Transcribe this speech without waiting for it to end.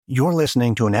You're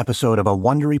listening to an episode of a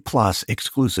Wondery Plus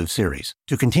exclusive series.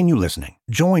 To continue listening,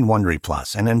 join Wondery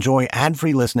Plus and enjoy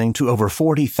ad-free listening to over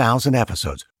 40,000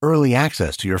 episodes, early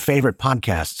access to your favorite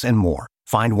podcasts, and more.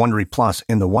 Find Wondery Plus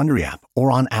in the Wondery app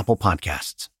or on Apple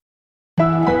Podcasts.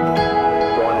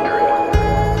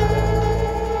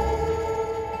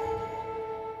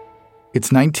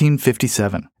 It's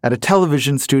 1957 at a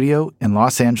television studio in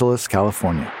Los Angeles,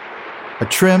 California. A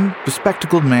trim,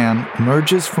 bespectacled man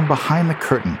emerges from behind the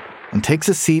curtain and takes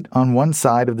a seat on one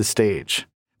side of the stage.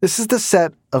 This is the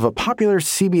set of a popular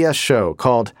CBS show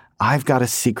called I've Got a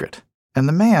Secret, and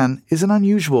the man is an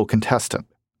unusual contestant.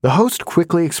 The host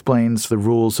quickly explains the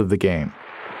rules of the game.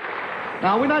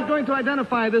 Now, we're not going to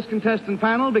identify this contestant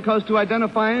panel because to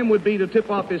identify him would be to tip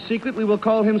off his secret. We will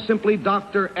call him simply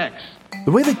Dr. X.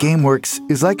 The way the game works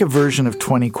is like a version of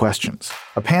 20 questions.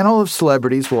 A panel of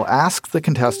celebrities will ask the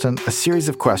contestant a series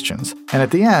of questions, and at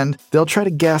the end, they'll try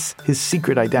to guess his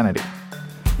secret identity.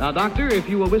 Now, Doctor, if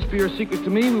you will whisper your secret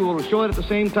to me, we will show it at the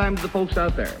same time to the folks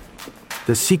out there.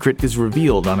 The secret is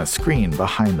revealed on a screen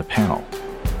behind the panel.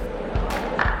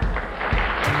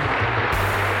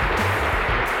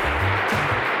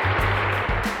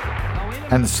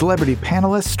 And the celebrity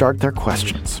panelists start their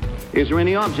questions. Is there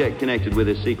any object connected with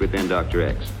this secret then, Dr.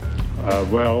 X?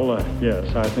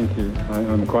 Yes, I think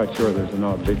I'm quite sure there's an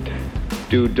object.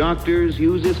 Do doctors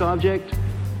use this object?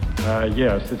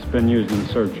 Yes, it's been used in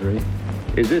surgery.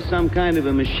 Is this some kind of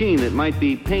a machine that might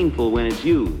be painful when it's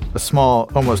used? A small,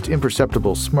 almost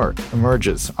imperceptible smirk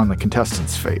emerges on the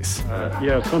contestant's face.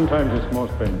 Yes, sometimes it's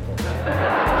most painful.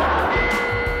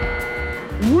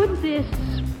 Would this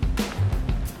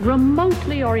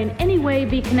remotely or in any way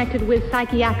be connected with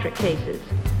psychiatric cases?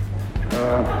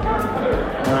 No,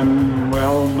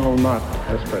 not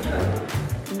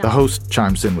especially. The host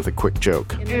chimes in with a quick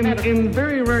joke. In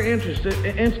very rare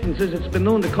instances, it's been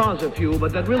known to cause a few,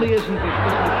 but that really isn't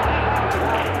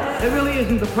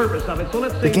the purpose of it. So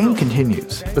let's say the game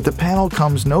continues, but the panel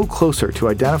comes no closer to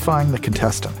identifying the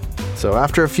contestant. So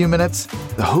after a few minutes,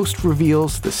 the host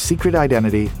reveals the secret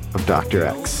identity of Dr.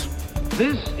 X.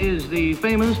 This is the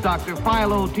famous Dr.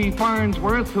 Philo T.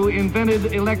 Farnsworth, who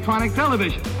invented electronic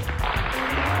television.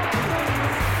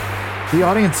 The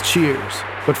audience cheers,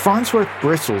 but Farnsworth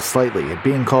bristles slightly at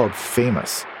being called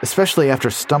famous, especially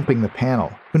after stumping the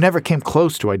panel, who never came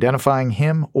close to identifying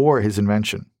him or his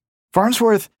invention.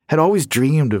 Farnsworth had always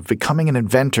dreamed of becoming an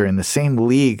inventor in the same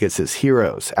league as his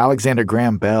heroes, Alexander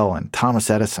Graham Bell and Thomas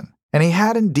Edison, and he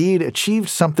had indeed achieved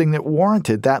something that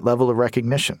warranted that level of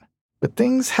recognition. But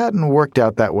things hadn't worked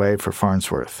out that way for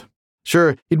Farnsworth.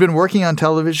 Sure, he'd been working on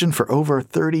television for over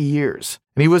 30 years,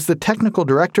 and he was the technical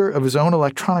director of his own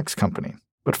electronics company.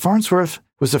 But Farnsworth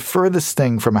was the furthest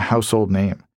thing from a household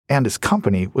name, and his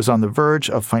company was on the verge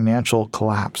of financial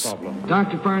collapse.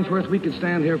 Dr. Farnsworth, we could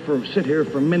sit here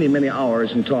for many, many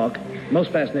hours and talk.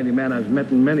 Most fascinating man I've met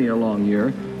in many a long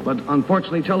year. But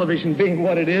unfortunately, television being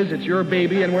what it is, it's your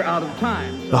baby and we're out of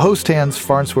time. The host hands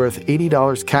Farnsworth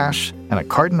 $80 cash and a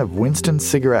carton of Winston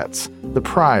cigarettes, the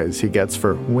prize he gets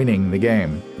for winning the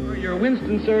game. Your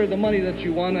Winston, sir, the money that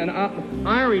you won, and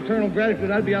our eternal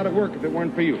gratitude, I'd be out of work if it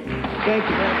weren't for you. Thank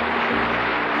you very much.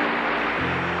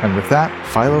 And with that,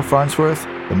 Philo Farnsworth,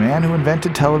 the man who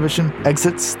invented television,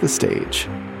 exits the stage.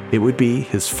 It would be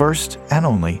his first and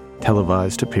only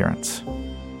televised appearance.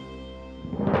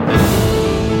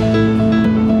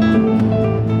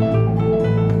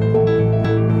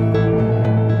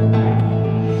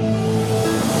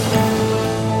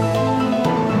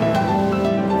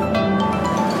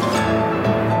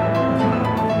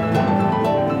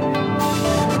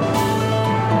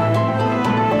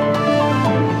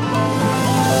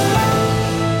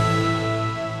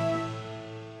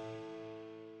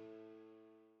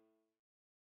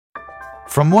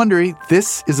 From Wondery,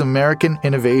 this is American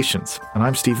Innovations, and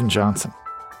I'm Stephen Johnson.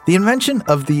 The invention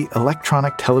of the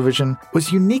electronic television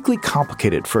was uniquely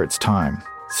complicated for its time.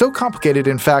 So complicated,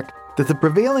 in fact, that the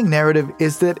prevailing narrative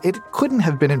is that it couldn't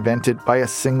have been invented by a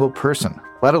single person,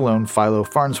 let alone Philo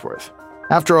Farnsworth.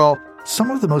 After all,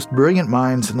 some of the most brilliant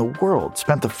minds in the world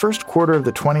spent the first quarter of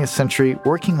the 20th century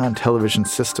working on television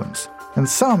systems, and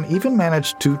some even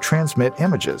managed to transmit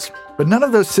images. But none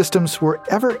of those systems were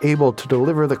ever able to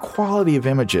deliver the quality of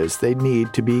images they'd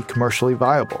need to be commercially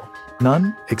viable.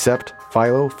 None except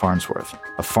Philo Farnsworth,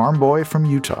 a farm boy from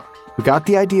Utah, who got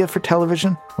the idea for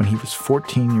television when he was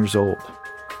 14 years old.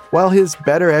 While his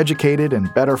better-educated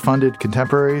and better-funded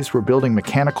contemporaries were building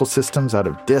mechanical systems out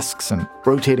of discs and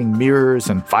rotating mirrors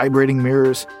and vibrating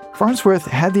mirrors, Farnsworth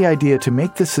had the idea to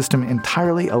make the system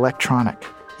entirely electronic.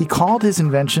 He called his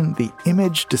invention the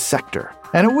image dissector.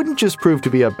 And it wouldn't just prove to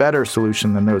be a better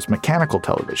solution than those mechanical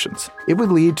televisions. It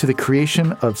would lead to the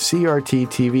creation of CRT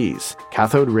TVs,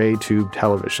 cathode ray tube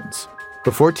televisions.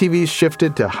 Before TVs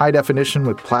shifted to high definition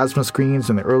with plasma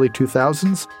screens in the early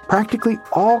 2000s, practically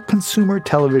all consumer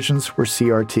televisions were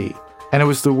CRT. And it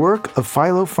was the work of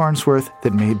Philo Farnsworth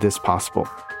that made this possible.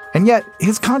 And yet,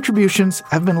 his contributions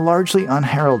have been largely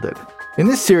unheralded. In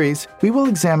this series, we will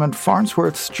examine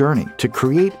Farnsworth's journey to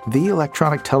create the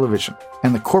electronic television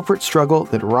and the corporate struggle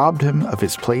that robbed him of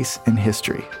his place in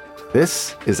history.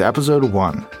 This is Episode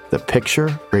 1, The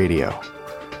Picture Radio.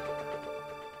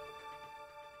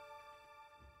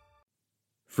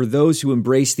 For those who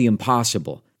embrace the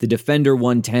impossible, the Defender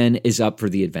 110 is up for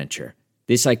the adventure.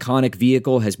 This iconic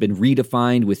vehicle has been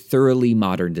redefined with thoroughly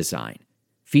modern design.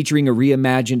 Featuring a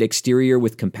reimagined exterior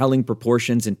with compelling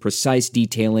proportions and precise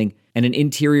detailing, and an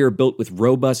interior built with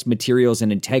robust materials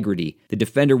and integrity, the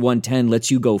Defender 110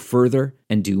 lets you go further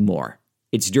and do more.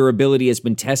 Its durability has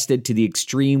been tested to the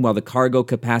extreme, while the cargo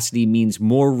capacity means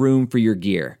more room for your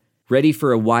gear. Ready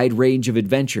for a wide range of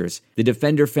adventures, the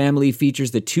Defender family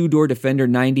features the two-door Defender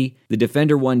 90, the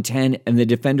Defender 110, and the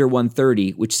Defender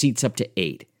 130, which seats up to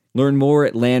 8. Learn more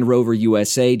at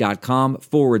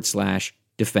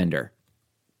LandRoverUSA.com/Defender.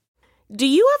 Do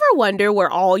you ever wonder where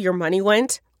all your money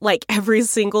went? Like every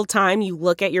single time you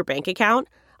look at your bank account?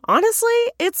 Honestly,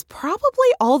 it's probably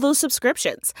all those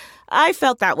subscriptions. I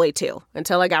felt that way too,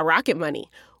 until I got Rocket Money.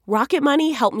 Rocket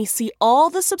Money helped me see all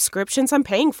the subscriptions I'm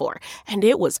paying for, and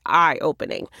it was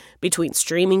eye-opening. Between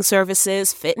streaming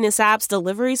services, fitness apps,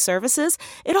 delivery services,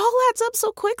 it all adds up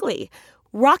so quickly.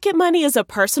 Rocket Money is a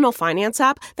personal finance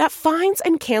app that finds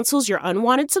and cancels your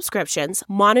unwanted subscriptions,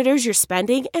 monitors your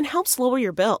spending, and helps lower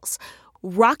your bills.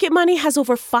 Rocket Money has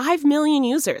over 5 million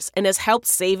users and has helped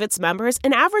save its members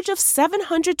an average of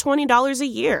 $720 a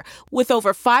year, with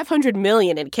over 500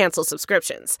 million in canceled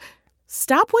subscriptions.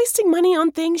 Stop wasting money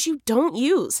on things you don't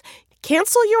use.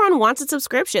 Cancel your unwanted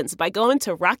subscriptions by going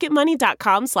to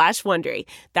rocketmoney.com/Wondery.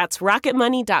 That's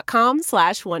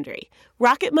rocketmoney.com/Wondery.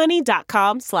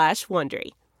 rocketmoney.com/Wondery.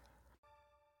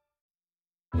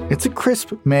 It's a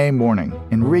crisp May morning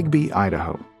in Rigby,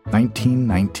 Idaho,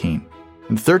 1919.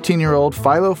 And 13-year-old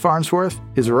Philo Farnsworth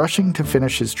is rushing to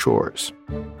finish his chores.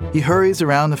 He hurries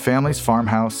around the family's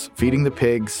farmhouse, feeding the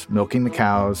pigs, milking the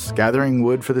cows, gathering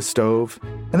wood for the stove,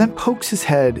 and then pokes his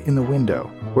head in the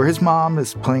window, where his mom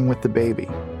is playing with the baby.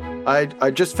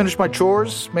 I just finished my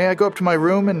chores. May I go up to my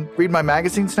room and read my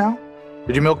magazines now?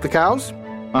 Did you milk the cows?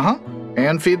 Uh-huh.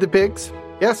 And feed the pigs?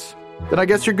 Yes. Then I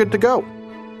guess you're good to go.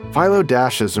 Philo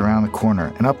dashes around the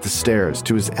corner and up the stairs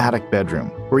to his attic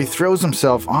bedroom, where he throws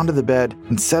himself onto the bed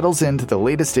and settles into the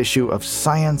latest issue of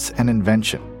Science and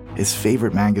Invention, his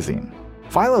favorite magazine.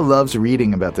 Philo loves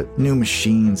reading about the new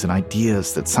machines and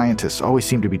ideas that scientists always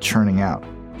seem to be churning out.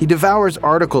 He devours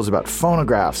articles about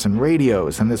phonographs and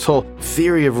radios and this whole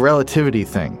theory of relativity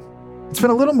thing. It's been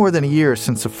a little more than a year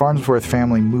since the Farnsworth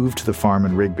family moved to the farm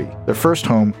in Rigby, their first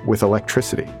home with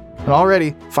electricity. And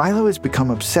already, Philo has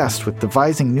become obsessed with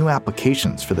devising new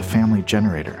applications for the family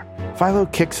generator. Philo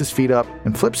kicks his feet up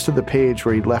and flips to the page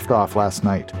where he'd left off last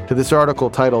night, to this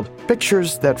article titled,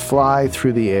 Pictures That Fly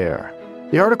Through the Air.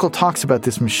 The article talks about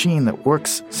this machine that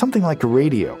works something like a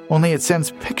radio, only it sends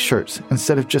pictures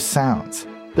instead of just sounds.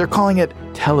 They're calling it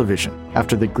television,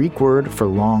 after the Greek word for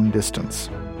long distance.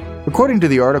 According to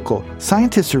the article,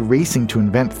 scientists are racing to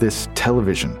invent this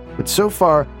television, but so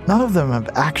far, none of them have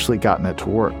actually gotten it to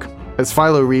work. As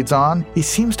Philo reads on, he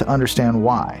seems to understand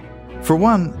why. For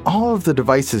one, all of the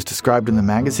devices described in the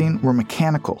magazine were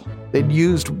mechanical. They'd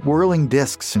used whirling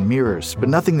discs and mirrors, but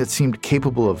nothing that seemed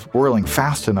capable of whirling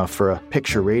fast enough for a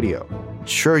picture radio.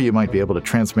 Sure, you might be able to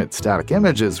transmit static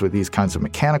images with these kinds of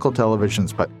mechanical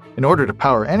televisions, but in order to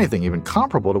power anything even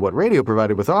comparable to what radio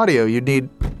provided with audio, you'd need...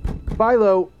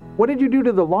 Philo, what did you do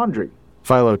to the laundry?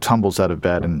 Philo tumbles out of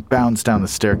bed and bounds down the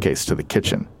staircase to the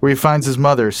kitchen, where he finds his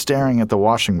mother staring at the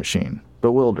washing machine,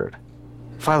 bewildered.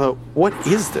 Philo, what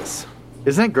is this?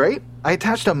 Isn't it great? I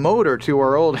attached a motor to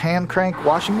our old hand-crank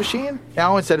washing machine.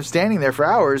 Now, instead of standing there for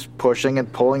hours, pushing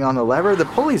and pulling on the lever, the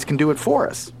pulleys can do it for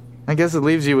us. I guess it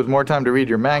leaves you with more time to read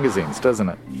your magazines, doesn't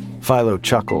it? Philo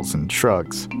chuckles and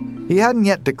shrugs. He hadn't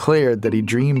yet declared that he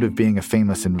dreamed of being a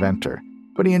famous inventor,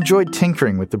 but he enjoyed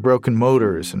tinkering with the broken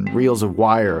motors and reels of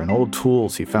wire and old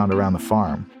tools he found around the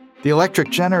farm. The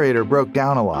electric generator broke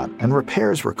down a lot, and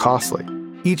repairs were costly.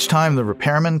 Each time the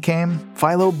repairman came,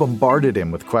 Philo bombarded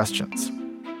him with questions.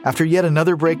 After yet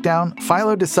another breakdown,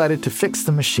 Philo decided to fix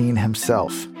the machine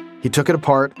himself. He took it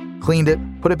apart, cleaned it,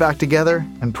 put it back together,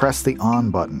 and pressed the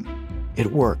on button.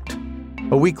 It worked.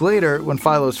 A week later, when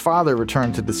Philo's father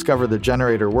returned to discover the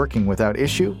generator working without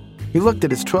issue, he looked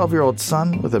at his 12-year-old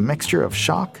son with a mixture of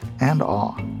shock and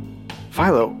awe.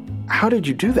 "Philo, how did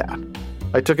you do that?"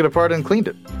 "I took it apart and cleaned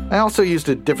it. I also used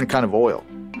a different kind of oil."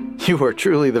 "You are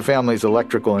truly the family's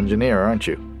electrical engineer, aren't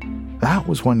you?" That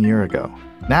was 1 year ago.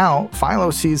 Now,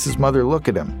 Philo sees his mother look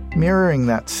at him, mirroring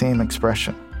that same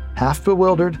expression. Half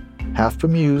bewildered, half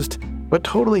bemused, but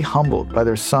totally humbled by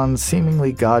their son's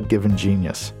seemingly God-given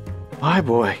genius. "My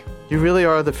boy, you really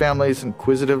are the family's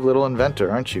inquisitive little inventor,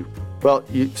 aren't you? Well,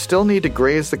 you still need to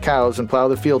graze the cows and plow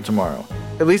the field tomorrow.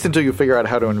 At least until you figure out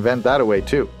how to invent that away,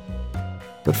 too."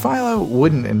 But Philo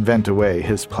wouldn't invent away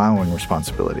his plowing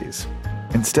responsibilities.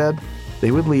 Instead, they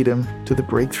would lead him to the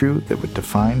breakthrough that would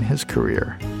define his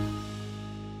career.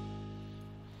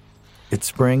 It's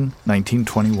spring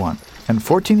 1921, and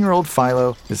 14-year-old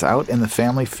Philo is out in the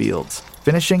family fields,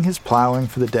 finishing his plowing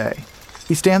for the day.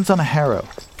 He stands on a harrow,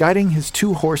 guiding his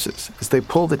 2 horses as they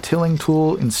pull the tilling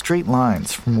tool in straight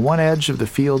lines from one edge of the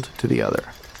field to the other.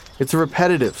 It's a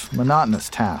repetitive, monotonous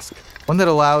task, one that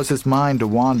allows his mind to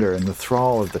wander in the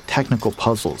thrall of the technical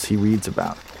puzzles he reads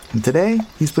about. And today,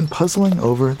 he's been puzzling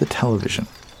over the television.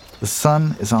 The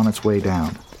sun is on its way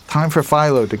down. Time for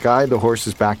Philo to guide the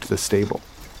horses back to the stable.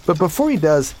 But before he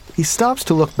does, he stops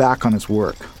to look back on his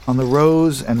work, on the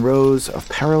rows and rows of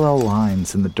parallel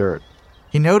lines in the dirt.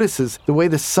 He notices the way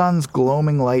the sun's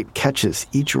gloaming light catches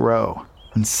each row,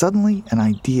 and suddenly an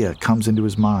idea comes into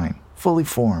his mind, fully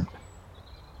formed.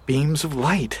 Beams of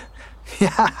light.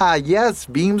 Yeah, yes,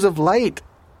 beams of light.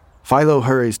 Philo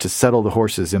hurries to settle the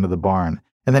horses into the barn,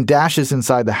 and then dashes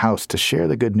inside the house to share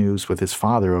the good news with his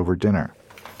father over dinner.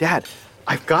 "Dad,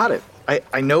 I've got it.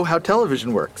 I know how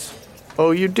television works."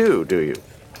 "Oh, you do you?"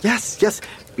 Yes,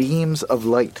 beams of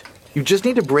light. You just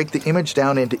need to break the image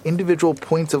down into individual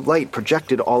points of light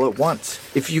projected all at once.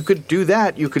 If you could do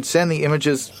that, you could send the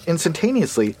images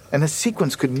instantaneously, and the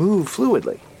sequence could move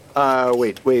fluidly."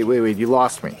 Wait, you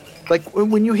lost me. Like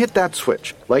when you hit that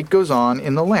switch, light goes on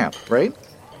in the lamp, right?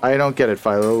 I don't get it,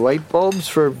 Philo. Light bulbs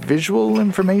for visual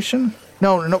information?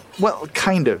 No, well,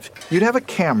 kind of. You'd have a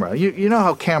camera. You know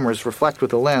how cameras reflect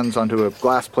with a lens onto a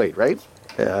glass plate, right?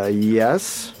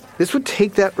 Yes. This would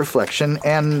take that reflection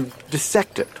and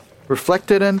dissect it.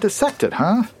 Reflect it and dissect it,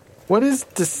 huh? What is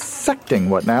dissecting?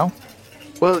 What now?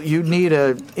 Well, you need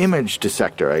an image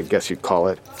dissector, I guess you'd call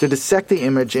it, to dissect the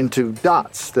image into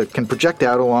dots that can project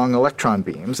out along electron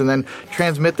beams and then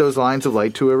transmit those lines of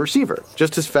light to a receiver,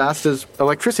 just as fast as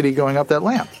electricity going up that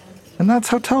lamp. And that's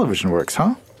how television works,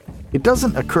 huh? It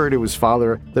doesn't occur to his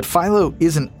father that Philo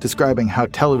isn't describing how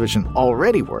television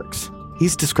already works.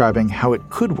 He's describing how it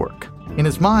could work. In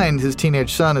his mind, his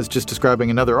teenage son is just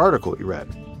describing another article he read.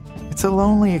 It's a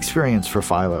lonely experience for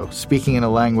Philo, speaking in a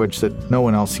language that no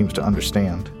one else seems to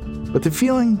understand. But the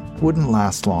feeling wouldn't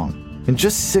last long. In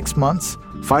just 6 months,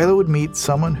 Philo would meet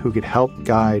someone who could help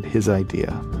guide his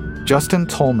idea. Justin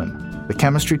Tolman, the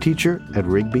chemistry teacher at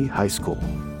Rigby High School.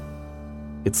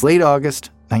 It's late August,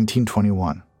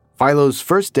 1921. Philo's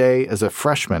first day as a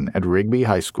freshman at Rigby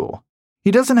High School.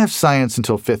 He doesn't have science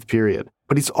until 5th period,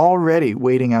 but he's already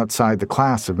waiting outside the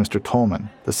class of Mr. Tolman,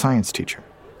 the science teacher.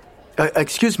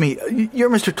 Excuse me, you're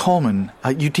Mr. Tolman.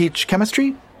 You teach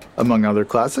chemistry? Among other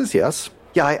classes, yes.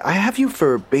 Yeah, I have you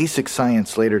for basic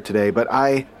science later today, but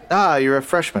you're a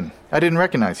freshman. I didn't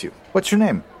recognize you. What's your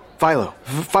name? Philo.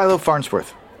 Philo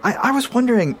Farnsworth. I was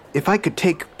wondering if I could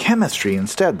take chemistry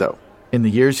instead, though. In the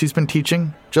years he's been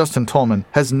teaching, Justin Tolman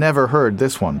has never heard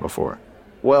this one before.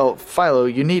 Well, Philo,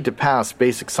 you need to pass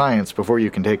basic science before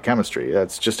you can take chemistry.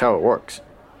 That's just how it works.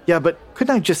 Yeah, but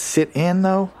couldn't I just sit in,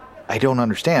 though? I don't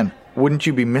understand. Wouldn't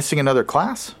you be missing another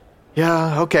class?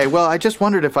 Yeah, okay. Well, I just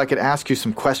wondered if I could ask you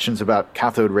some questions about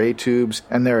cathode ray tubes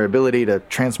and their ability to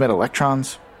transmit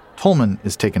electrons. Tolman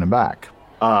is taken aback.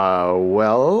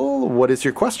 Well, what is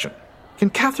your question?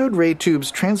 Can cathode ray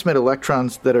tubes transmit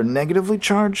electrons that are negatively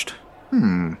charged?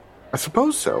 I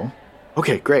suppose so.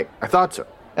 Okay, great. I thought so.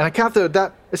 And a cathode,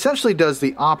 that essentially does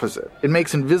the opposite. It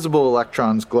makes invisible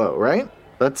electrons glow, right?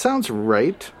 That sounds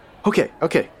right.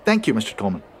 Okay. Thank you, Mr.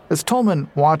 Tolman. As Tolman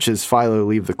watches Philo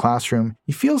leave the classroom,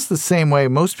 he feels the same way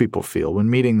most people feel when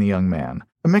meeting the young man,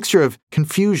 a mixture of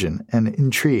confusion and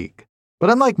intrigue. But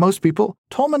unlike most people,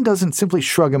 Tolman doesn't simply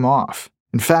shrug him off.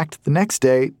 In fact, the next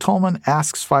day, Tolman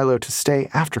asks Philo to stay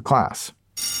after class.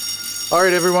 All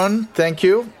right, everyone, thank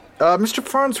you. Mr.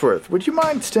 Farnsworth, would you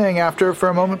mind staying after for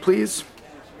a moment, please?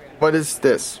 What is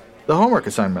this? The homework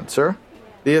assignment, sir.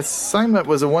 The assignment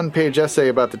was a 1-page essay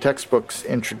about the textbook's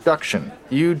introduction.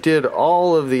 You did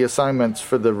all of the assignments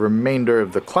for the remainder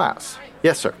of the class.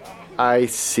 Yes, sir. I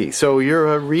see. So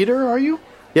you're a reader, are you?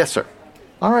 Yes, sir.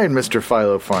 All right, Mr.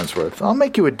 Philo Farnsworth, I'll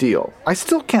make you a deal. I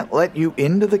still can't let you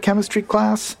into the chemistry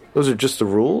class. Those are just the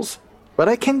rules. But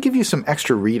I can give you some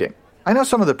extra reading. I know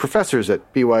some of the professors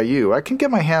at BYU. I can get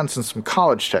my hands on some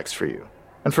college texts for you.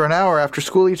 And for an hour after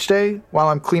school each day, while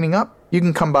I'm cleaning up, you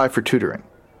can come by for tutoring.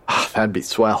 That'd be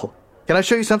swell. Can I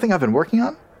show you something I've been working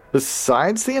on?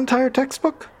 Besides the entire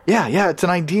textbook? Yeah, it's an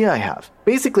idea I have.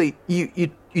 Basically, you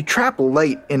trap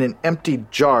light in an empty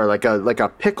jar, like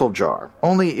a pickle jar.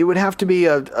 Only it would have to be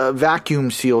a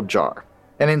vacuum-sealed jar.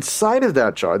 And inside of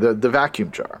that jar, the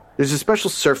vacuum jar, there's a special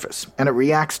surface, and it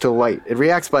reacts to light. It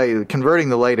reacts by converting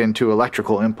the light into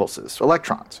electrical impulses,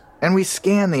 electrons. And we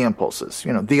scan the impulses,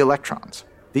 the electrons.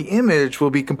 The image will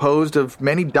be composed of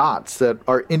many dots that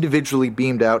are individually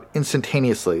beamed out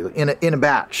instantaneously in a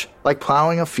batch, like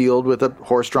plowing a field with a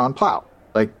horse-drawn plow.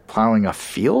 Like plowing a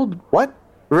field? What?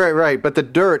 Right, but the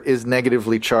dirt is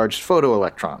negatively charged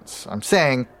photoelectrons. I'm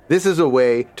saying this is a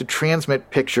way to transmit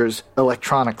pictures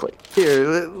electronically.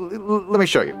 Here, let me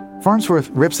show you. Farnsworth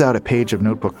rips out a page of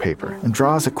notebook paper and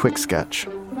draws a quick sketch.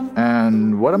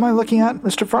 And what am I looking at,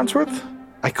 Mr. Farnsworth?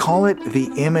 I call it the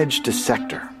image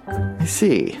dissector. I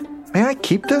see. May I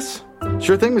keep this?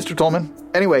 Sure thing, Mr. Tolman.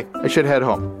 Anyway, I should head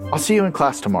home. I'll see you in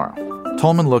class tomorrow.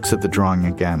 Tolman looks at the drawing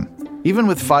again. Even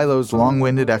with Philo's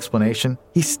long-winded explanation,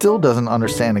 he still doesn't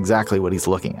understand exactly what he's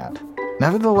looking at.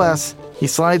 Nevertheless, he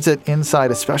slides it inside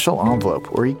a special envelope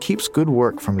where he keeps good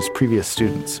work from his previous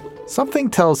students. Something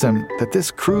tells him that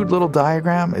this crude little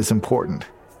diagram is important,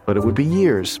 but it would be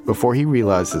years before he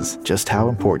realizes just how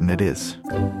important it is.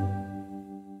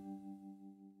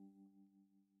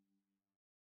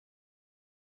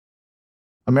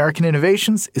 American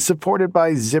Innovations is supported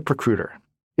by ZipRecruiter.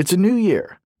 It's a new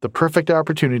year, the perfect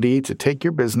opportunity to take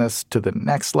your business to the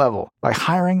next level by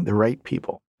hiring the right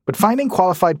people. But finding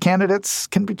qualified candidates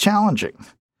can be challenging.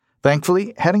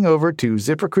 Thankfully, heading over to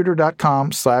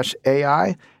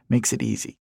ZipRecruiter.com/AI makes it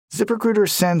easy. ZipRecruiter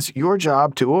sends your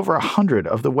job to over 100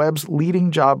 of the web's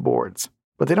leading job boards.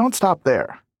 But they don't stop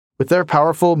there. With their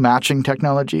powerful matching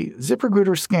technology,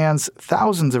 ZipRecruiter scans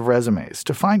thousands of resumes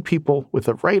to find people with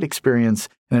the right experience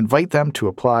and invite them to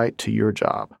apply to your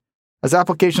job. As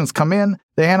applications come in,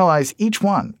 they analyze each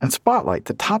one and spotlight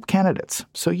the top candidates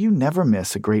so you never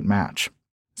miss a great match.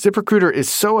 ZipRecruiter is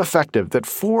so effective that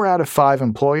 4 out of 5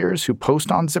 employers who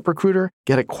post on ZipRecruiter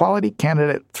get a quality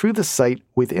candidate through the site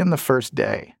within the first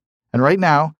day. And right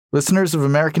now, listeners of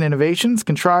American Innovations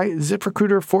can try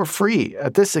ZipRecruiter for free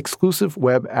at this exclusive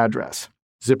web address,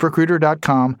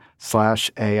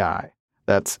 ZipRecruiter.com/AI.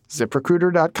 That's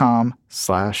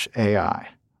ZipRecruiter.com/AI.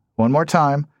 One more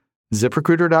time,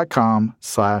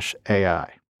 ZipRecruiter.com/AI.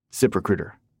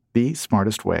 ZipRecruiter, the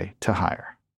smartest way to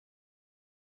hire.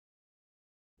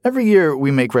 Every year,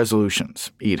 we make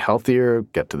resolutions. Eat healthier,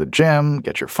 get to the gym,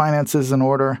 get your finances in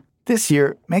order. This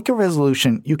year, make a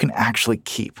resolution you can actually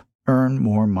keep. Earn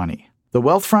more money. The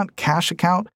Wealthfront Cash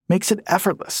Account makes it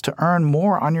effortless to earn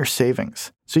more on your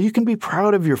savings, so you can be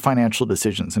proud of your financial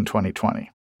decisions in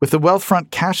 2020. With the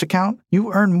Wealthfront Cash Account,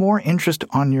 you earn more interest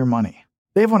on your money.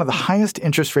 They have one of the highest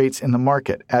interest rates in the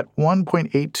market at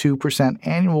 1.82%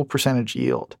 annual percentage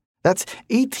yield. That's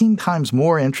 18 times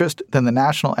more interest than the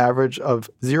national average of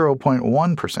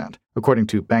 0.1%, according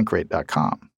to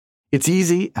Bankrate.com. It's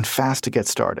easy and fast to get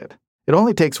started. It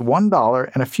only takes $1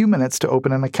 and a few minutes to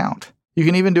open an account. You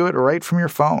can even do it right from your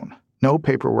phone. No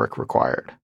paperwork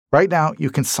required. Right now, you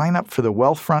can sign up for the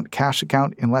Wealthfront Cash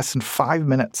Account in less than 5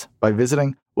 minutes by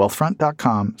visiting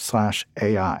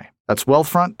wealthfront.com/AI. That's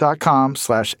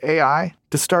wealthfront.com/AI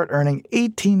to start earning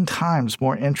 18 times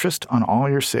more interest on all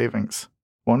your savings.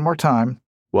 One more time,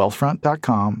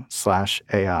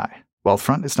 wealthfront.com/AI.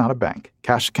 Wealthfront is not a bank.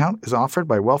 Cash account is offered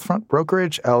by Wealthfront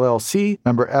Brokerage, LLC,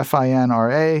 member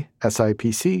FINRA,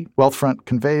 SIPC. Wealthfront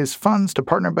conveys funds to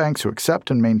partner banks who accept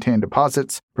and maintain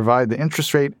deposits, provide the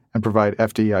interest rate, and provide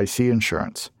FDIC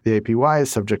insurance. The APY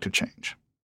is subject to change.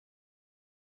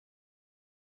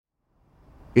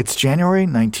 It's January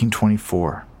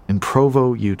 1924 in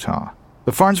Provo, Utah.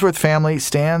 The Farnsworth family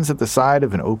stands at the side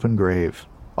of an open grave.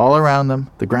 All around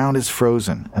them, the ground is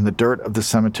frozen and the dirt of the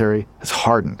cemetery has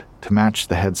hardened to match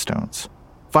the headstones.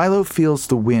 Philo feels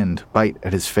the wind bite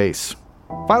at his face.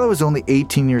 Philo is only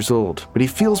 18 years old, but he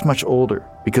feels much older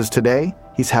because today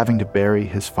he's having to bury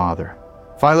his father.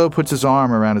 Philo puts his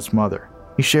arm around his mother.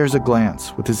 He shares a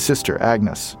glance with his sister,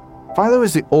 Agnes. Philo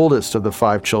is the oldest of the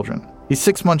 5 children. He's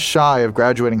 6 months shy of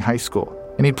graduating high school,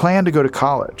 and he'd planned to go to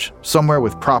college, somewhere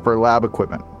with proper lab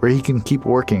equipment where he can keep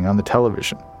working on the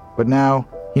television. But now,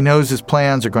 he knows his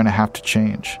plans are going to have to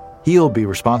change. He'll be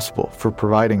responsible for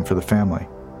providing for the family.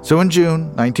 So in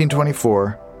June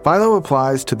 1924, Philo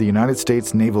applies to the United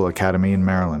States Naval Academy in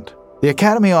Maryland. The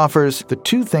Academy offers the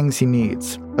two things he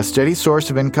needs: a steady source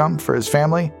of income for his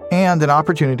family and an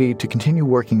opportunity to continue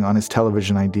working on his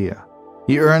television idea.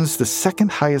 He earns the second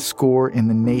highest score in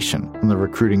the nation on the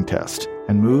recruiting test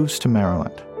and moves to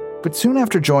Maryland. But soon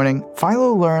after joining,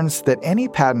 Philo learns that any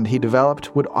patent he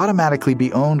developed would automatically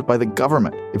be owned by the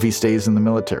government if he stays in the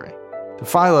military. To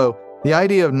Philo, the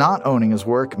idea of not owning his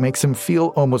work makes him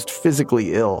feel almost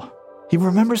physically ill. He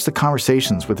remembers the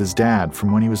conversations with his dad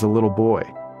from when he was a little boy,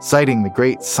 citing the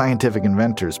great scientific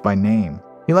inventors by name.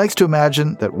 He likes to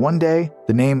imagine that one day,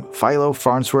 the name Philo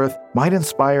Farnsworth might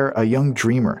inspire a young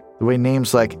dreamer, the way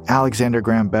names like Alexander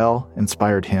Graham Bell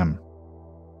inspired him.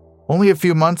 Only a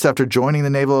few months after joining the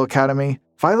Naval Academy,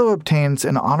 Philo obtains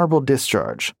an honorable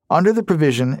discharge under the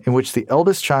provision in which the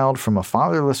eldest child from a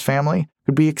fatherless family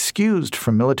could be excused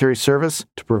from military service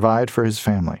to provide for his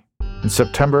family. In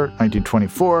September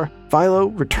 1924, Philo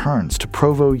returns to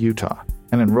Provo, Utah,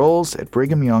 and enrolls at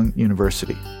Brigham Young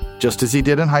University. Just as he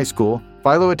did in high school,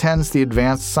 Philo attends the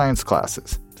advanced science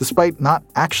classes, despite not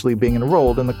actually being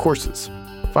enrolled in the courses.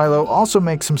 Philo also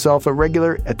makes himself a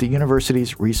regular at the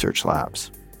university's research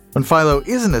labs. When Philo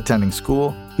isn't attending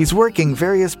school, he's working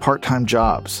various part-time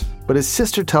jobs, but his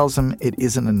sister tells him it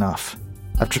isn't enough.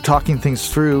 After talking things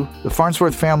through, the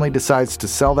Farnsworth family decides to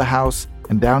sell the house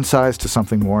and downsize to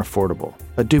something more affordable,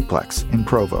 a duplex in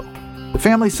Provo. The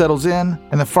family settles in,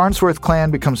 and the Farnsworth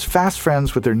clan becomes fast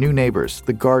friends with their new neighbors,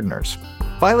 the Gardners.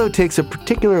 Philo takes a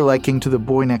particular liking to the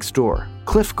boy next door,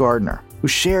 Cliff Gardner, who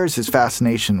shares his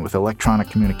fascination with electronic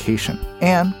communication,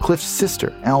 and Cliff's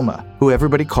sister, Alma, who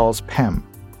everybody calls Pem.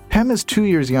 Pem is 2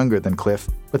 years younger than Cliff,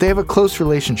 but they have a close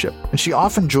relationship, and she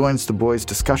often joins the boys'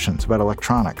 discussions about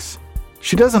electronics.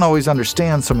 She doesn't always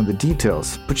understand some of the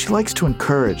details, but she likes to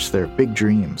encourage their big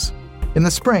dreams. In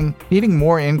the spring, needing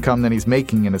more income than he's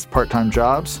making in his part-time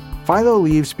jobs, Philo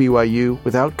leaves BYU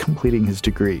without completing his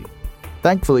degree.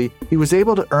 Thankfully, he was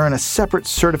able to earn a separate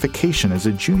certification as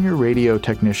a junior radio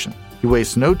technician. He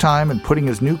wastes no time in putting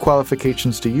his new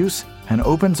qualifications to use and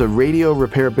opens a radio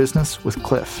repair business with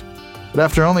Cliff. But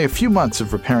after only a few months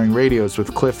of repairing radios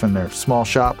with Cliff in their small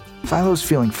shop, Philo's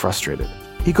feeling frustrated.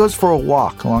 He goes for a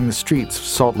walk along the streets of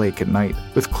Salt Lake at night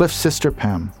with Cliff's sister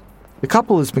Pem. The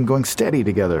couple has been going steady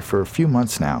together for a few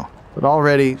months now, but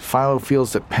already Philo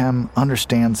feels that Pem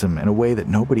understands him in a way that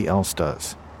nobody else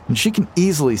does, and she can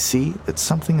easily see that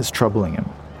something is troubling him.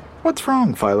 "What's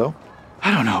wrong, Philo?"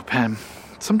 "I don't know, Pem.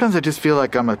 Sometimes I just feel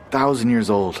like I'm 1,000 years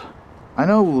old. I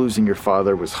know losing your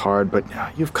father was hard, but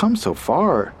you've come so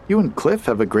far. You and Cliff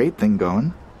have a great thing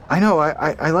going. I know,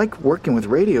 I like working with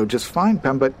radio just fine,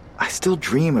 Pem, but I still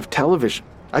dream of television.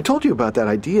 I told you about that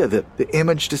idea, the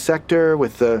image dissector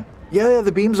with the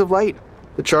beams of light,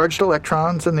 the charged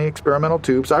electrons and the experimental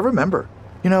tubes. I remember.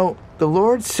 You know, the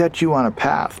Lord set you on a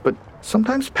path, but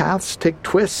sometimes paths take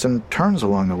twists and turns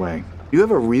along the way. You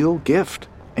have a real gift,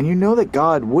 and you know that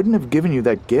God wouldn't have given you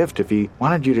that gift if he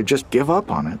wanted you to just give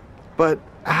up on it. But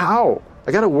how?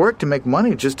 I gotta work to make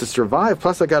money just to survive,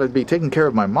 plus I gotta be taking care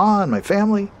of my mom and my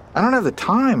family. I don't have the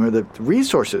time or the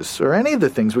resources or any of the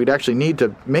things we'd actually need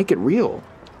to make it real.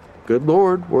 Good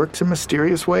Lord works in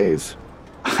mysterious ways."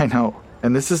 "I know,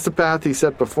 and this is the path he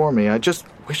set before me. I just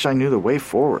wish I knew the way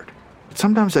forward. But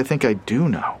sometimes I think I do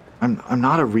know. I'm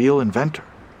not a real inventor."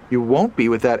 "You won't be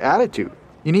with that attitude.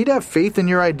 You need to have faith in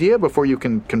your idea before you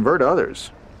can convert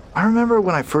others. I remember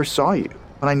when I first saw you.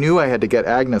 When I knew I had to get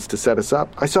Agnes to set us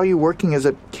up, I saw you working as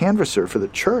a canvasser for the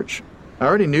church. I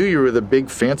already knew you were the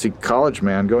big fancy college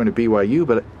man going to BYU,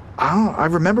 but I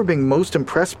remember being most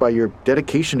impressed by your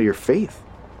dedication to your faith.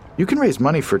 You can raise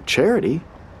money for charity.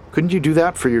 Couldn't you do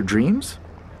that for your dreams?"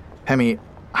 "Hemi,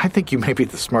 I think you may be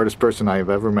the smartest person I have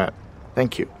ever met.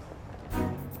 Thank you."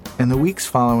 In the weeks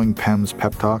following Pem's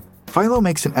pep talk, Philo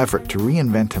makes an effort to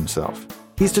reinvent himself.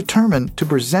 He's determined to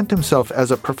present himself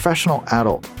as a professional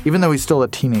adult, even though he's still a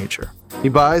teenager. He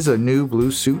buys a new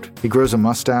blue suit, he grows a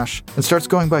mustache, and starts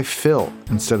going by Phil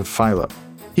instead of Philo.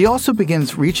 He also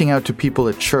begins reaching out to people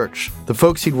at church, the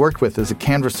folks he'd worked with as a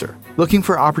canvasser, looking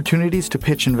for opportunities to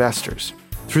pitch investors.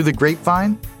 Through the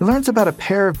grapevine, he learns about a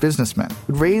pair of businessmen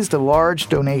who'd raised a large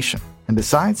donation and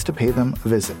decides to pay them a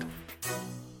visit.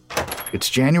 It's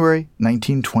January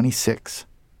 1926.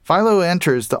 Philo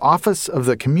enters the office of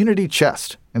the Community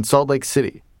Chest in Salt Lake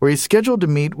City, where he's scheduled to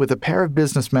meet with a pair of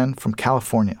businessmen from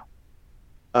California.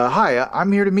 "Hi,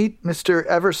 I'm here to meet Mr.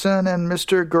 Everson and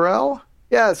Mr. Gorell?"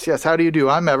 Yes, how do you do?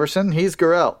 I'm Everson, he's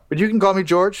Gorell. But you can call me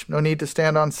George, no need to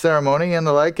stand on ceremony and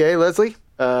the like, eh, Leslie?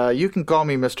 You can call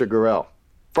me Mr. Gorell.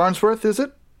 Farnsworth, is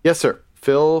it?" "Yes, sir,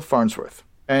 Phil Farnsworth."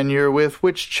 "And you're with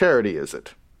which charity is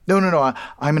it?" No,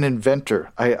 I'm an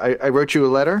inventor. I wrote you a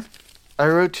letter." I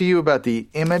wrote to you about the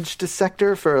image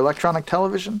dissector for electronic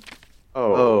television.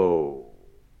 Yes.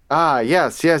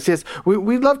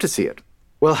 We'd love to see it.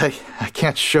 Well, I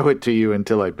can't show it to you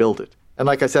until I build it. And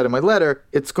like I said in my letter,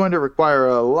 it's going to require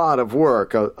a lot of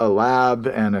work, a lab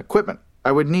and equipment.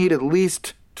 I would need at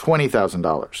least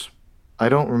 $20,000. I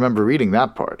don't remember reading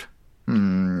that part.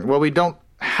 Well, we don't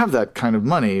have that kind of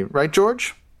money, right,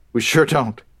 George? We sure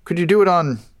don't. Could you do it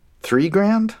on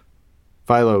 $3,000?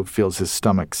 Philo feels his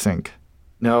stomach sink.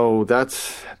 No,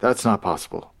 that's not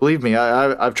possible. Believe me,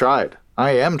 I've tried.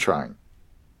 I am trying.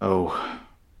 Oh.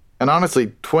 And honestly,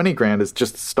 $20,000 is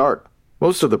just the start.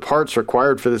 Most of the parts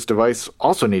required for this device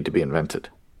also need to be invented.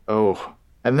 Oh.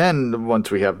 And then,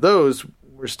 once we have those,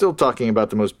 we're still talking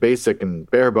about the most basic and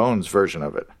bare-bones version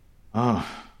of it. Oh.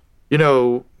 You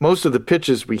know, most of the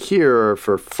pitches we hear are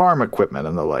for farm equipment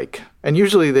and the like, and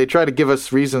usually they try to give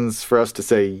us reasons for us to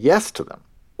say yes to them.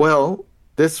 Well,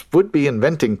 this would be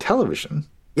inventing television.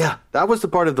 Yeah, that was the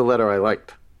part of the letter I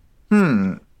liked.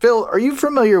 Phil, are you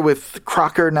familiar with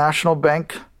Crocker National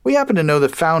Bank? We happen to know the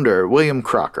founder, William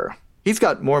Crocker. He's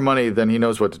got more money than he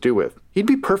knows what to do with. He'd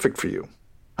be perfect for you.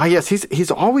 Ah, yes,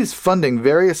 he's always funding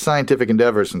various scientific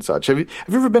endeavors and such. Have you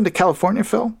ever been to California,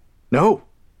 Phil? No.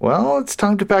 Well, it's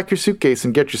time to pack your suitcase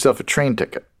and get yourself a train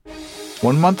ticket.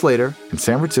 1 month later, in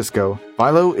San Francisco,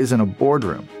 Philo is in a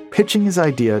boardroom pitching his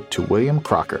idea to William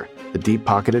Crocker, the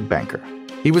deep-pocketed banker.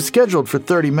 He was scheduled for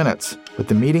 30 minutes, but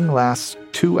the meeting lasts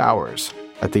 2 hours.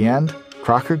 At the end,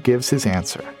 Crocker gives his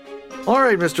answer. All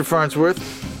right, Mr. Farnsworth,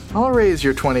 I'll raise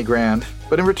your $20,000,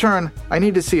 but in return, I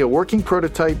need to see a working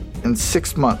prototype in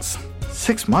 6 months.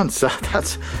 6 months?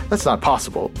 That's not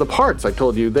possible. The parts, I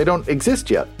told you, they don't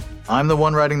exist yet. I'm the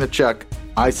one writing the check.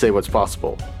 I say what's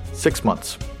possible. 6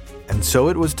 months. And so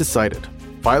it was decided.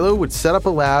 Philo would set up a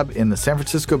lab in the San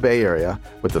Francisco Bay Area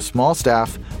with a small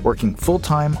staff working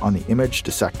full-time on the image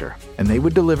dissector, and they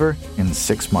would deliver in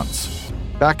 6 months.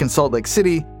 Back in Salt Lake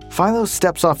City, Philo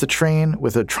steps off the train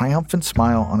with a triumphant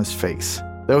smile on his face.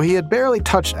 Though he had barely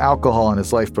touched alcohol in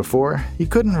his life before, he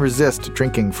couldn't resist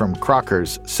drinking from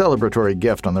Crocker's celebratory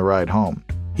gift on the ride home.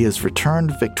 He has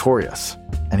returned victorious,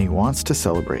 and he wants to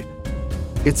celebrate.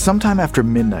 It's sometime after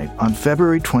midnight on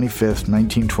February 25th,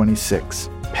 1926,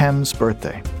 Pem's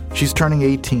birthday. She's turning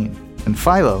 18, and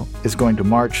Philo is going to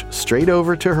march straight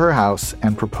over to her house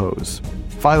and propose.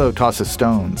 Philo tosses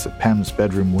stones at Pem's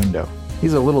bedroom window.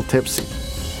 He's a little tipsy.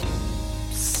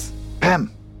 Psst.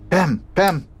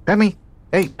 Pemmy.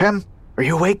 Hey, Pem, are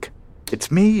you awake?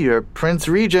 It's me, your Prince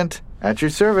Regent, at your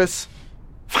service.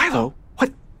 Philo,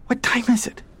 what time is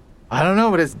it? I don't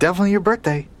know, but it's definitely your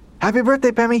birthday. Happy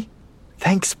birthday, Pemmy.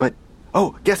 Thanks, but...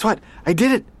 Oh, guess what? I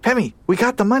did it. Pemmy, we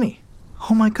got the money.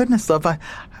 Oh, my goodness, love.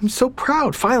 I'm so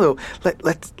proud. Philo,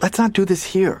 let's not do this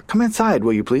here. Come inside,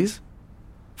 will you please?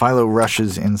 Philo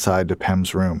rushes inside to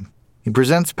Pem's room. He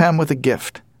presents Pem with a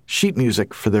gift, sheet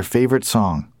music for their favorite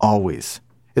song, Always.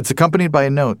 It's accompanied by a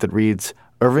note that reads,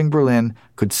 Irving Berlin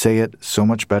could say it so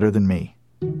much better than me.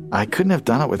 I couldn't have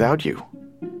done it without you.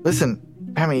 Listen,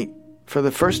 Pemmy, for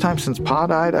the first time since Pa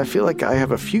died, I feel like I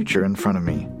have a future in front of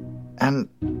me. And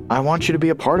I want you to be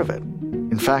a part of it.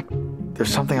 In fact,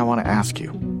 there's something I want to ask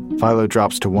you. Philo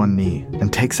drops to one knee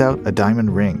and takes out a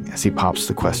diamond ring as he pops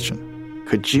the question.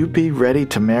 Could you be ready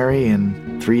to marry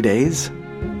in 3 days?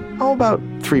 How about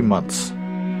 3 months?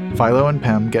 Philo and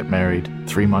Pem get married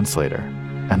 3 months later.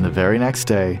 And the very next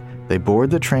day, they board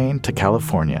the train to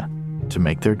California to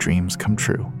make their dreams come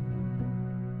true.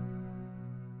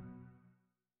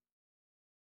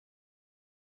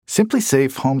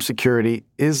 SimpliSafe Home Security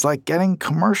is like getting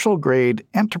commercial-grade,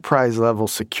 enterprise-level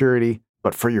security,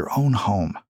 but for your own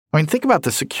home. I mean, think about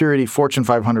the security Fortune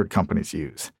 500 companies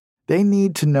use. They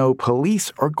need to know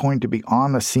police are going to be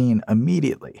on the scene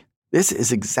immediately. This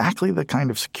is exactly the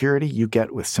kind of security you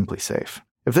get with SimpliSafe.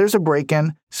 If there's a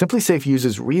break-in, SimpliSafe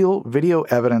uses real video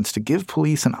evidence to give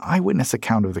police an eyewitness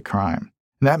account of the crime.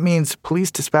 And that means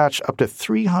police dispatch up to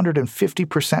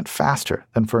 350% faster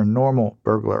than for a normal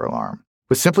burglar alarm.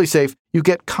 With SimpliSafe, you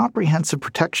get comprehensive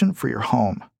protection for your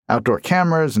home. Outdoor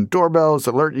cameras and doorbells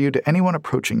alert you to anyone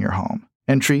approaching your home.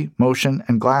 Entry, motion,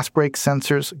 and glass break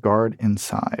sensors guard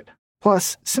inside.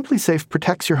 Plus, SimpliSafe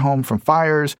protects your home from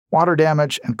fires, water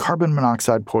damage, and carbon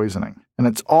monoxide poisoning. And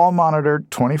it's all monitored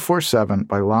 24/7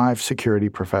 by live security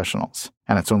professionals.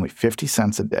 And it's only 50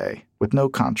 cents a day, with no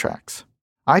contracts.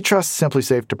 I trust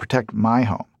SimpliSafe to protect my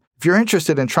home. If you're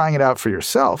interested in trying it out for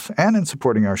yourself and in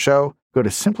supporting our show, go to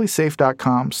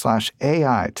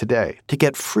simplisafe.com/AI today to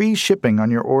get free shipping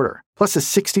on your order, plus a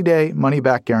 60-day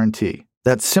money-back guarantee.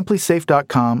 That's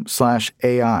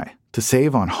simplisafe.com/AI to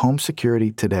save on home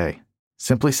security today.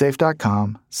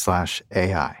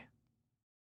 simplisafe.com/AI.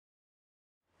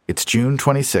 It's June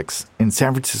 26 in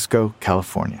San Francisco,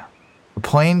 California. A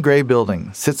plain gray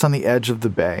building sits on the edge of the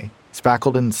bay,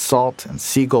 spackled in salt and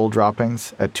seagull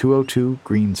droppings at 202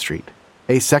 Green Street.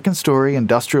 A second-story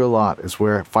industrial lot is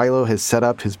where Philo has set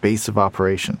up his base of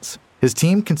operations. His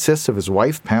team consists of his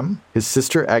wife, Pem, his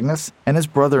sister, Agnes, and his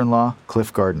brother-in-law,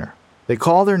 Cliff Gardner. They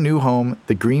call their new home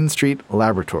the Green Street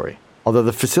Laboratory, although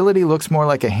the facility looks more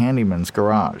like a handyman's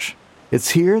garage.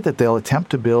 It's here that they'll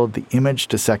attempt to build the image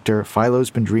dissector Philo's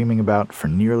been dreaming about for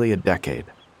nearly a decade.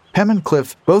 Pem and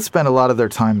Cliff both spend a lot of their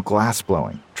time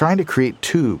glassblowing, trying to create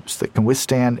tubes that can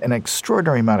withstand an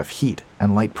extraordinary amount of heat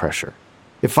and light pressure.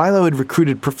 If Philo had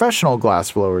recruited professional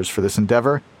glassblowers for this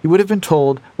endeavor, he would have been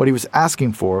told what he was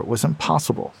asking for was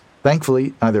impossible.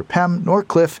 Thankfully, neither Pem nor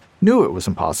Cliff knew it was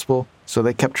impossible, so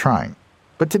they kept trying.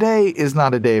 But today is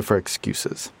not a day for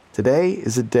excuses. Today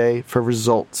is a day for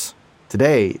results.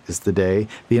 Today is the day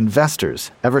the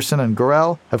investors, Everson and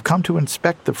Gorel, have come to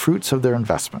inspect the fruits of their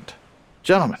investment.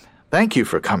 Gentlemen, thank you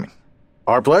for coming.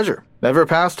 Our pleasure. Never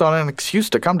passed on an excuse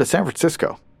to come to San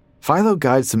Francisco. Philo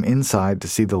guides them inside to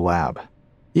see the lab.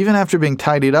 Even after being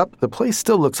tidied up, the place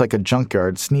still looks like a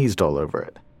junkyard sneezed all over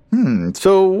it.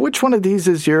 So which one of these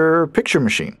is your picture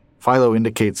machine? Philo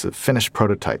indicates a finished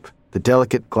prototype, the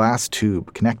delicate glass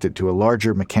tube connected to a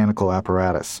larger mechanical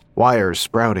apparatus, wires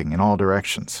sprouting in all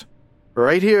directions.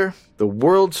 Right here, the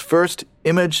world's first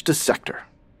image dissector.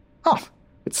 Oh,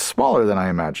 it's smaller than I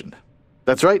imagined.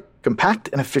 That's right, compact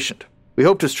and efficient. We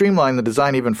hope to streamline the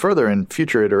design even further in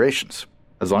future iterations.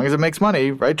 As long as it makes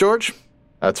money, right, George?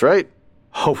 That's right.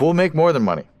 Oh, we'll make more than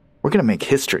money. We're going to make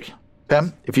history.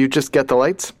 Pem, if you just get the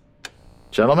lights.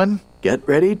 Gentlemen, get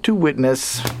ready to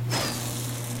witness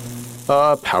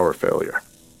a power failure.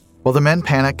 While the men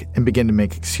panic and begin to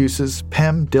make excuses,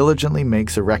 Pem diligently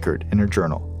makes a record in her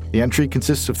journal. The entry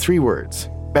consists of 3 words: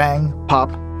 bang, pop,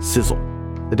 sizzle.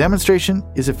 The demonstration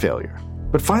is a failure.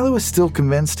 But Philo is still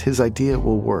convinced his idea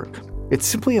will work. It's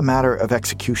simply a matter of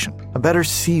execution, a better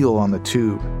seal on the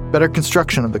tube, better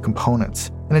construction of the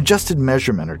components, an adjusted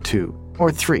measurement or 2,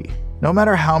 or 3. No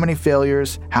matter how many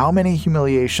failures, how many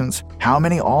humiliations, how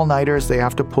many all-nighters they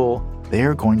have to pull, they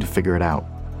are going to figure it out.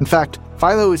 In fact,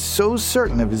 Philo is so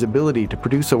certain of his ability to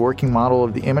produce a working model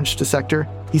of the image dissector,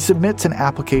 he submits an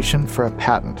application for a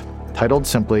patent, titled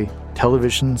simply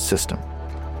Television System.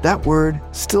 That word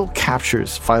still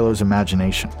captures Philo's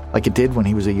imagination, like it did when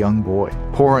he was a young boy,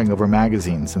 poring over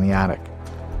magazines in the attic.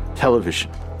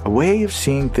 Television, a way of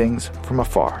seeing things from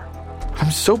afar.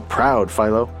 I'm so proud,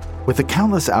 Philo. With the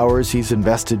countless hours he's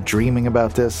invested dreaming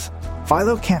about this,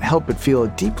 Philo can't help but feel a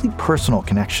deeply personal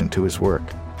connection to his work.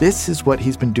 This is what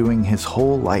he's been doing his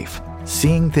whole life,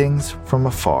 seeing things from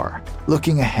afar,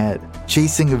 looking ahead,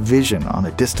 chasing a vision on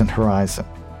a distant horizon.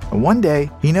 And one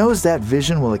day, he knows that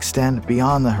vision will extend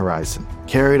beyond the horizon,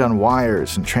 carried on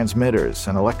wires and transmitters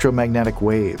and electromagnetic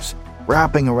waves,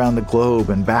 wrapping around the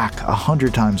globe and back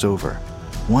 100 times over.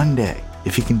 One day,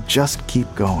 if he can just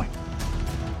keep going.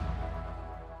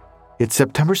 It's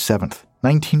September 7th,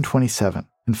 1927,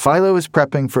 and Philo is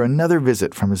prepping for another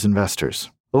visit from his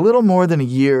investors. A little more than a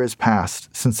year has passed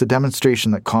since the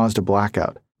demonstration that caused a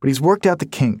blackout, but he's worked out the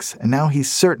kinks, and now he's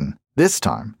certain, this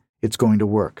time, it's going to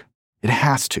work. It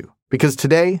has to, because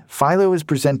today, Philo is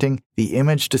presenting the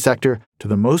image dissector to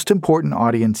the most important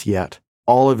audience yet,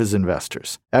 all of his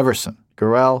investors, Everson,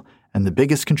 Gorel, and the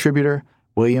biggest contributor,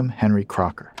 William Henry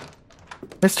Crocker.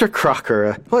 Mr. Crocker,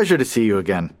 a pleasure to see you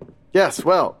again. Yes,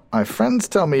 well, my friends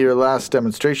tell me your last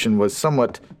demonstration was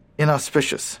somewhat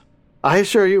inauspicious. I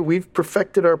assure you, we've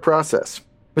perfected our process.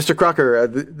 Mr. Crocker,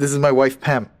 this is my wife,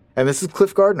 Pem, and this is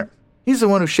Cliff Gardner. He's the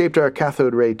one who shaped our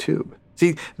cathode ray tube.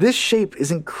 See, this shape is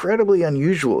incredibly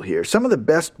unusual here. Some of the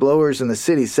best blowers in the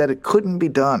city said it couldn't be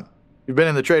done. You've been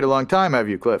in the trade a long time, have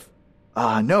you, Cliff?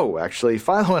 No, actually.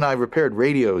 Philo and I repaired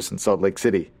radios in Salt Lake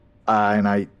City. And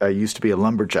I used to be a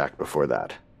lumberjack before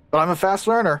that. But I'm a fast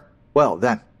learner. Well,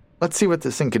 then, let's see what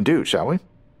this thing can do, shall we?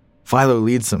 Philo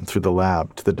leads them through the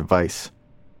lab to the device.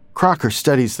 Crocker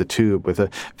studies the tube with a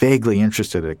vaguely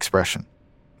interested expression.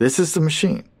 This is the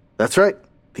machine. That's right,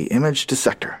 the image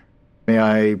dissector. May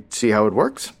I see how it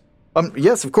works?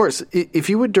 Yes, of course. If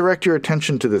you would direct your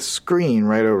attention to the screen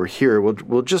right over here,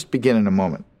 we'll just begin in a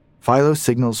moment. Philo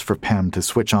signals for Pem to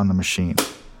switch on the machine.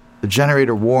 The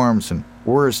generator warms and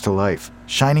whirs to life,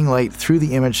 shining light through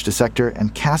the image dissector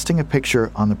and casting a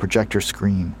picture on the projector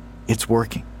screen. It's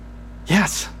working.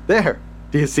 Yes, there.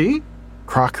 Do you see?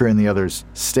 Crocker and the others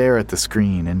stare at the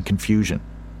screen in confusion.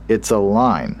 It's a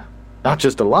line. Not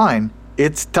just a line,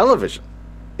 it's television.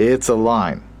 It's a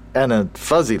line. And a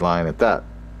fuzzy line at that.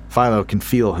 Philo can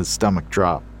feel his stomach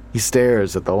drop. He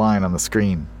stares at the line on the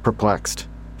screen, perplexed.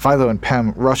 Philo and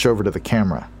Pem rush over to the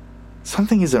camera.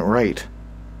 Something isn't right.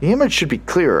 The image should be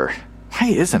clearer. Why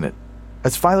isn't it?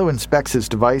 As Philo inspects his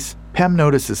device, Pem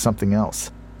notices something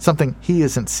else. Something he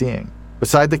isn't seeing.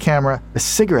 Beside the camera, a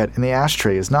cigarette in the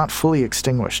ashtray is not fully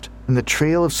extinguished, and the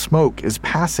trail of smoke is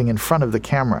passing in front of the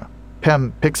camera.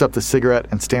 Pem picks up the cigarette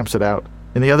and stamps it out.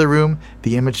 In the other room,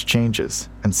 the image changes,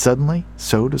 and suddenly,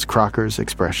 so does Crocker's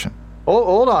expression.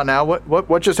 Hold on now,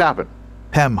 what just happened?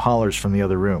 Pem hollers from the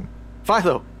other room.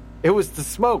 Philo, it was the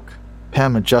smoke.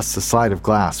 Pem adjusts the slide of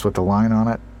glass with the line on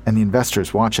it, and the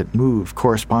investors watch it move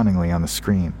correspondingly on the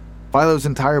screen. Philo's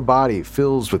entire body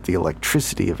fills with the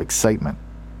electricity of excitement.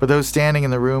 For those standing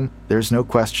in the room, there's no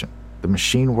question. The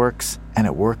machine works, and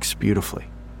it works beautifully.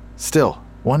 Still,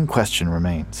 one question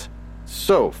remains.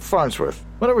 So, Farnsworth,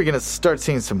 when are we going to start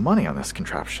seeing some money on this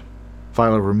contraption?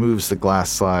 Philo removes the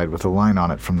glass slide with a line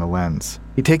on it from the lens.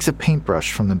 He takes a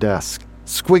paintbrush from the desk,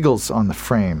 squiggles on the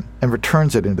frame, and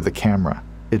returns it into the camera.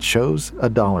 It shows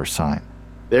a $sign.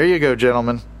 There you go,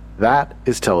 gentlemen. That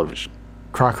is television.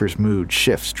 Crocker's mood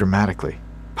shifts dramatically.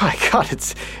 By God,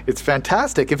 it's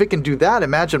fantastic. If it can do that,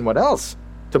 imagine what else.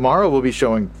 Tomorrow we'll be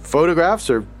showing photographs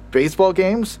or baseball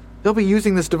games. They'll be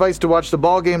using this device to watch the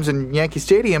ball games in Yankee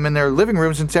Stadium in their living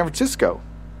rooms in San Francisco.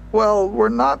 Well, we're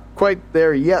not quite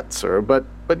there yet, sir, but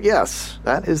yes,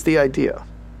 that is the idea.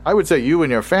 I would say you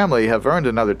and your family have earned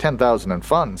another $10,000 in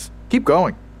funds. Keep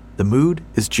going. The mood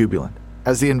is jubilant.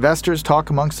 As the investors talk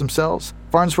amongst themselves,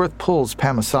 Farnsworth pulls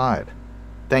Pem aside.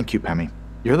 Thank you, Pemmy.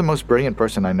 You're the most brilliant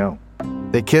person I know.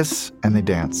 They kiss and they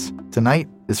dance. Tonight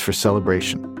is for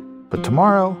celebration, but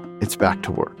tomorrow it's back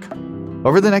to work.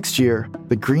 Over the next year,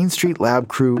 the Green Street Lab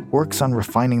crew works on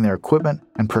refining their equipment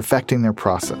and perfecting their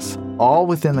process, all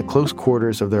within the close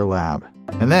quarters of their lab.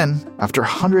 And then, after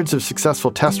hundreds of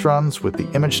successful test runs with the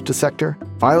image dissector,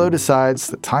 Philo decides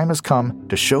the time has come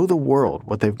to show the world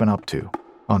what they've been up to.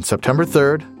 On September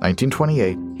 3rd,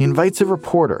 1928, he invites a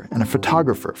reporter and a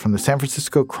photographer from the San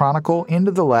Francisco Chronicle into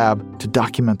the lab to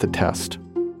document the test.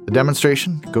 The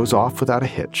demonstration goes off without a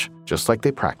hitch, just like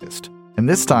they practiced. And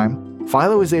this time,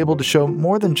 Philo is able to show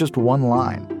more than just one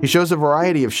line. He shows a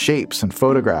variety of shapes and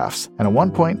photographs, and at one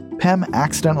point, Pem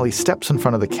accidentally steps in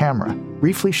front of the camera,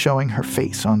 briefly showing her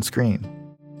face on screen.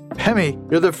 Pemmy,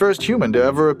 you're the first human to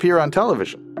ever appear on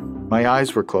television. My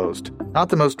eyes were closed. Not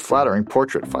the most flattering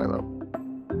portrait, Philo.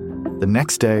 The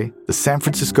next day, the San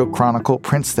Francisco Chronicle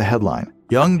prints the headline,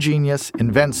 "Young Genius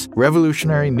Invents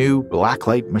Revolutionary New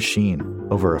Blacklight Machine,"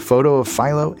 over a photo of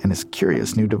Philo and his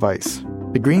curious new device.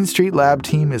 The Green Street Lab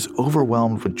team is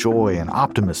overwhelmed with joy and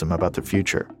optimism about the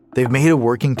future. They've made a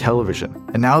working television,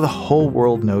 and now the whole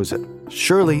world knows it.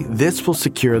 Surely, this will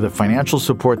secure the financial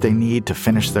support they need to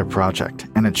finish their project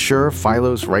and ensure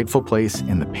Philo's rightful place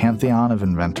in the pantheon of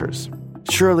inventors.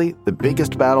 Surely, the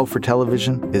biggest battle for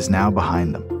television is now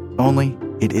behind them. Only,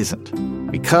 it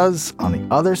isn't. Because, on the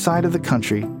other side of the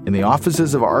country, in the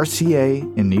offices of RCA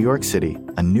in New York City,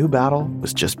 a new battle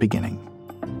was just beginning.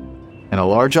 In a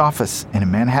large office in a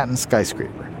Manhattan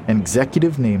skyscraper, an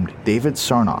executive named David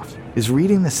Sarnoff is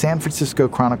reading the San Francisco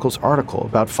Chronicle's article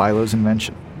about Philo's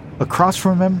invention. Across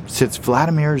from him sits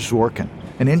Vladimir Zworykin,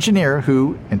 an engineer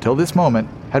who, until this moment,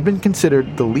 had been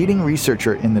considered the leading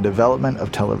researcher in the development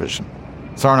of television.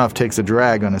 Sarnoff takes a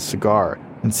drag on his cigar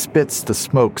and spits the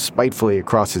smoke spitefully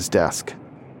across his desk.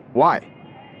 Why?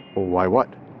 Why what?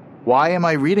 Why am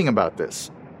I reading about this?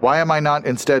 Why am I not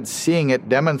instead seeing it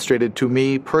demonstrated to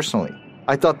me personally?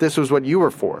 I thought this was what you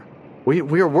were for. We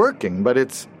are working,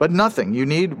 but nothing. You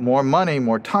need more money,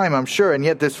 more time, I'm sure, and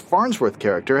yet this Farnsworth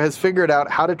character has figured out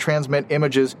how to transmit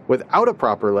images without a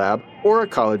proper lab or a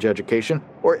college education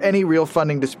or any real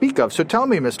funding to speak of. So tell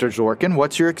me, Mr. Zworykin,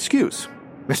 what's your excuse?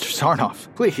 Mr. Sarnoff,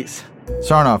 please.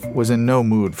 Sarnoff was in no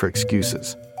mood for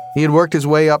excuses. He had worked his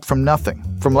way up from nothing,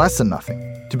 from less than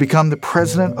nothing, to become the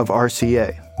president of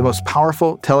RCA, the most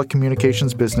powerful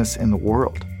telecommunications business in the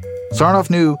world. Sarnoff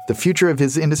knew the future of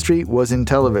his industry was in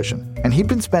television, and he'd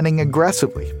been spending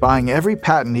aggressively, buying every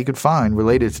patent he could find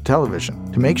related to television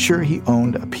to make sure he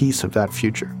owned a piece of that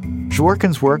future.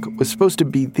 Zworykin's work was supposed to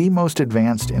be the most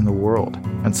advanced in the world,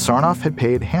 and Sarnoff had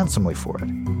paid handsomely for it.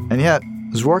 And yet,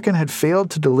 Zworykin had failed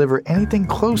to deliver anything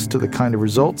close to the kind of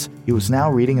results he was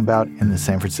now reading about in the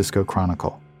San Francisco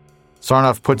Chronicle.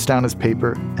 Sarnoff puts down his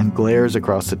paper and glares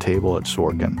across the table at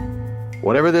Zworykin.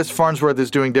 Whatever this Farnsworth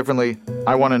is doing differently,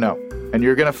 I want to know. And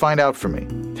you're going to find out for me.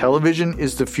 Television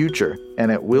is the future, and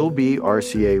it will be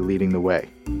RCA leading the way,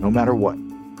 no matter what.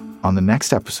 On the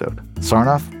next episode,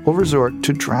 Sarnoff will resort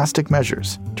to drastic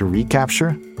measures to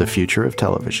recapture the future of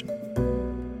television.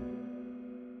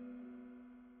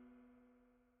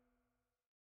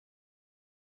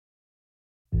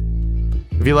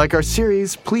 If you like our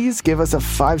series, please give us a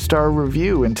 5-star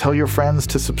review and tell your friends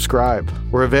to subscribe.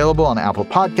 We're available on Apple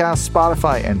Podcasts,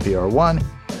 Spotify, NPR One,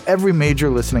 every major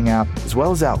listening app, as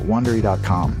well as at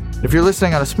Wondery.com. If you're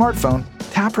listening on a smartphone,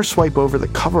 tap or swipe over the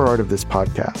cover art of this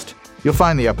podcast. You'll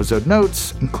find the episode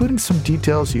notes, including some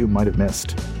details you might have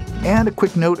missed. And a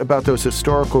quick note about those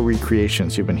historical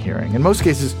recreations you've been hearing. In most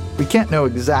cases, we can't know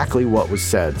exactly what was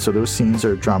said, so those scenes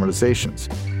are dramatizations,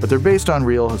 but they're based on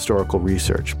real historical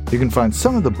research. You can find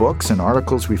some of the books and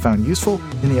articles we found useful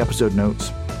in the episode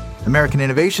notes. American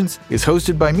Innovations is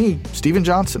hosted by me, Stephen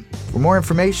Johnson. For more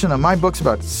information on my books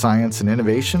about science and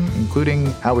innovation, including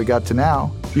how we got to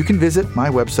now, you can visit my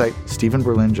website,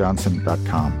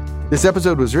 stephenberlinjohnson.com. This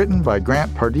episode was written by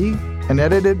Grant Pardee and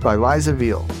edited by Liza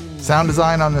Veal. Sound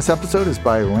design on this episode is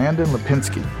by Landon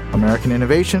Lipinski. American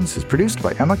Innovations is produced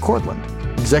by Emma Cordland.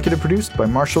 Executive produced by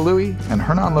Marshall Louis and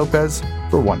Hernan Lopez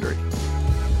for Wondery.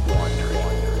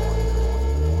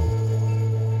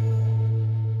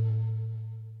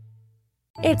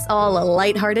 It's all a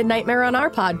lighthearted nightmare on our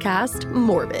podcast,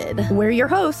 Morbid. We're your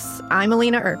hosts. I'm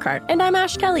Alina Urquhart. And I'm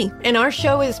Ash Kelly. And our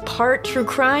show is part true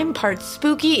crime, part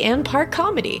spooky, and part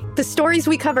comedy. The stories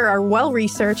we cover are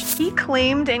well-researched. He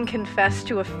claimed and confessed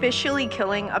to officially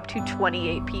killing up to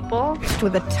 28 people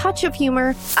with a touch of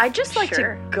humor. I'd just like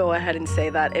to go ahead and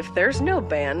say that if there's no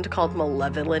band called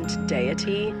Malevolent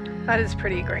Deity, that is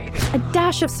pretty great. A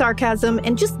dash of sarcasm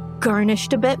and just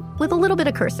garnished a bit with a little bit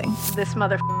of cursing. This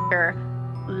motherfucker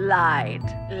lied.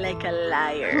 Like a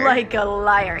liar. Like a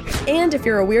liar. And if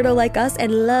you're a weirdo like us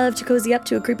and love to cozy up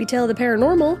to a creepy tale of the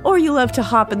paranormal, or you love to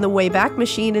hop in the Wayback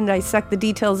Machine and dissect the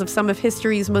details of some of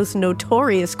history's most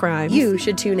notorious crimes, you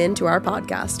should tune in to our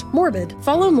podcast, Morbid.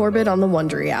 Follow Morbid on the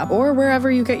Wondery app or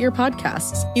wherever you get your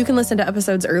podcasts. You can listen to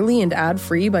episodes early and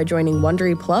ad-free by joining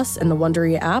Wondery Plus in the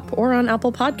Wondery app or on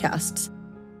Apple Podcasts.